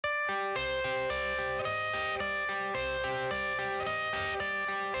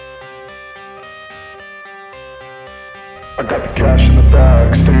I got the cash in the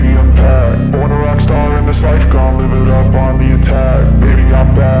bag, stadium packed. Born a rock star in this life, gon' live it up on the attack. Baby,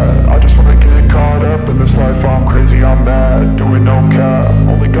 I'm bad, I just wanna get caught up in this life. I'm crazy, I'm mad, doing no cap.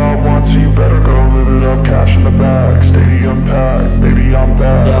 Only God wants, so you better go live it up. Cash in the bag, stadium packed. Baby, I'm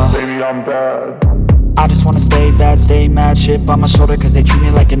bad, yeah. Baby, I'm bad. I just wanna stay bad, stay mad. Chip on my shoulder cause they treat me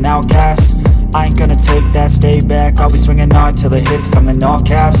like an outcast. I ain't gonna take that, stay back. I'll be swinging hard till the hits come in all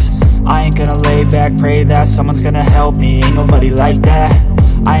caps. I ain't gonna lay back, pray that someone's gonna help me. Ain't nobody like that.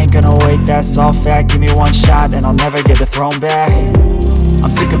 I ain't gonna wait, that's all fact. Give me one shot and I'll never get the throne back.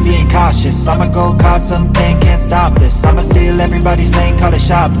 I'm sick of being cautious, I'ma go cause something, can't stop this. I'ma steal everybody's lane, call it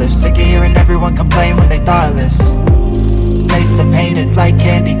shoplift. Sick of hearing everyone complain when they thoughtless. Taste the pain, it's like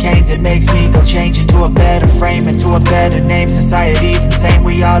candy canes. It makes me go change into a better frame, into a better name. Society's insane,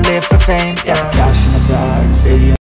 we all live for fame, yeah.